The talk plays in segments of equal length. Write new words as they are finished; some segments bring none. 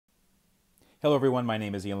Hello everyone, my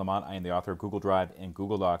name is Ian Lamont. I am the author of Google Drive and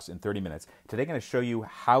Google Docs in 30 minutes. Today I'm going to show you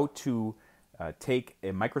how to take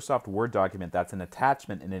a Microsoft Word document that's an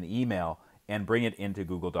attachment in an email and bring it into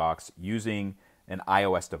Google Docs using an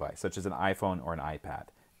iOS device, such as an iPhone or an iPad.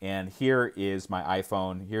 And here is my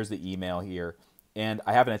iPhone, here's the email here, and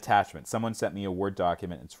I have an attachment. Someone sent me a Word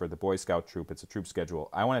document. It's for the Boy Scout troop. It's a troop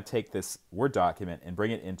schedule. I want to take this Word document and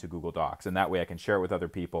bring it into Google Docs, and that way I can share it with other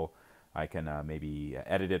people. I can maybe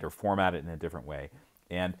edit it or format it in a different way.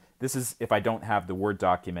 And this is if I don't have the Word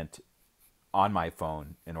document on my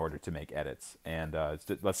phone in order to make edits. And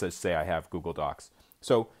let's just say I have Google Docs.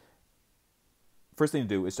 So first thing to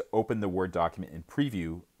do is to open the Word document in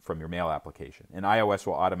preview from your mail application. And iOS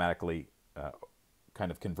will automatically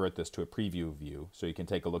kind of convert this to a preview view so you can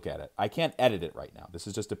take a look at it. I can't edit it right now. This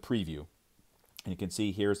is just a preview. And you can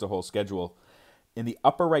see here's the whole schedule. In the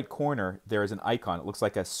upper right corner, there is an icon. It looks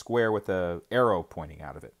like a square with an arrow pointing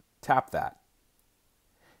out of it. Tap that.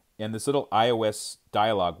 And this little iOS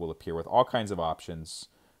dialog will appear with all kinds of options,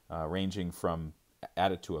 ranging from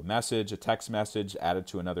add it to a message, a text message, add it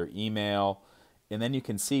to another email. And then you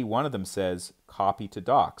can see one of them says copy to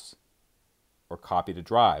Docs, or copy to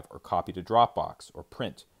Drive, or copy to Dropbox, or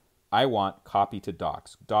print. I want copy to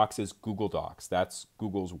Docs. Docs is Google Docs. That's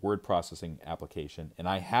Google's word processing application. And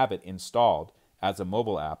I have it installed as a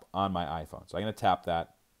mobile app on my iPhone. So I'm going to tap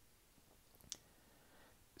that.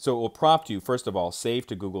 So it will prompt you, first of all, save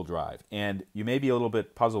to Google Drive. And you may be a little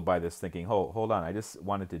bit puzzled by this, thinking, oh, hold on, I just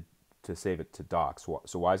wanted to save it to Docs.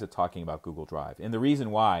 So why is it talking about Google Drive? And the reason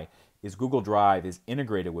why is Google Drive is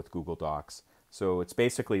integrated with Google Docs. So it's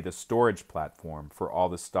basically the storage platform for all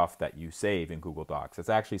the stuff that you save in Google Docs. It's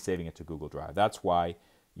actually saving it to Google Drive. That's why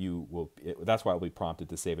it'll be prompted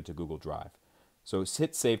to save it to Google Drive. So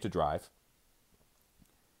hit Save to Drive.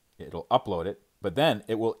 It'll upload it, but then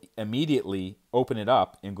it will immediately open it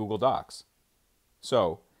up in Google Docs.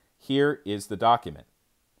 So here is the document.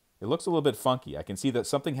 It looks a little bit funky. I can see that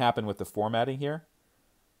something happened with the formatting here.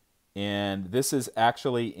 And this is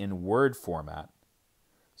actually in Word format.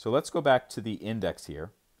 So let's go back to the index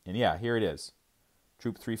here. And yeah, here it is.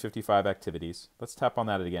 Troop 355 activities. Let's tap on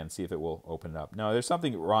that again, see if it will open it up. No, there's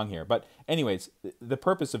something wrong here. But anyways, the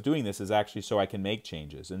purpose of doing this is actually so I can make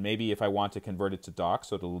changes. And maybe if I want to convert it to Docs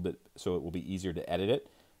so it will be easier to edit it,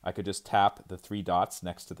 I could just tap the three dots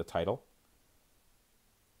next to the title.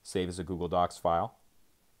 Save as a Google Docs file.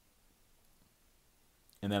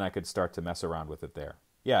 And then I could start to mess around with it there.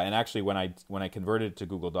 Yeah, and actually when I converted it to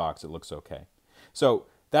Google Docs, it looks okay. So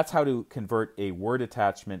that's how to convert a Word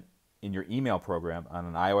attachment in your email program on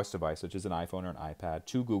an iOS device, such as an iPhone or an iPad,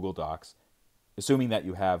 to Google Docs, assuming that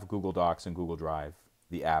you have Google Docs and Google Drive,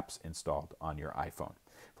 the apps, installed on your iPhone.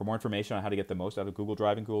 For more information on how to get the most out of Google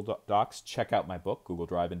Drive and Google Docs, check out my book, Google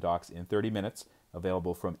Drive and Docs in 30 Minutes,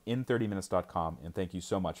 available from in30minutes.com, and thank you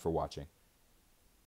so much for watching.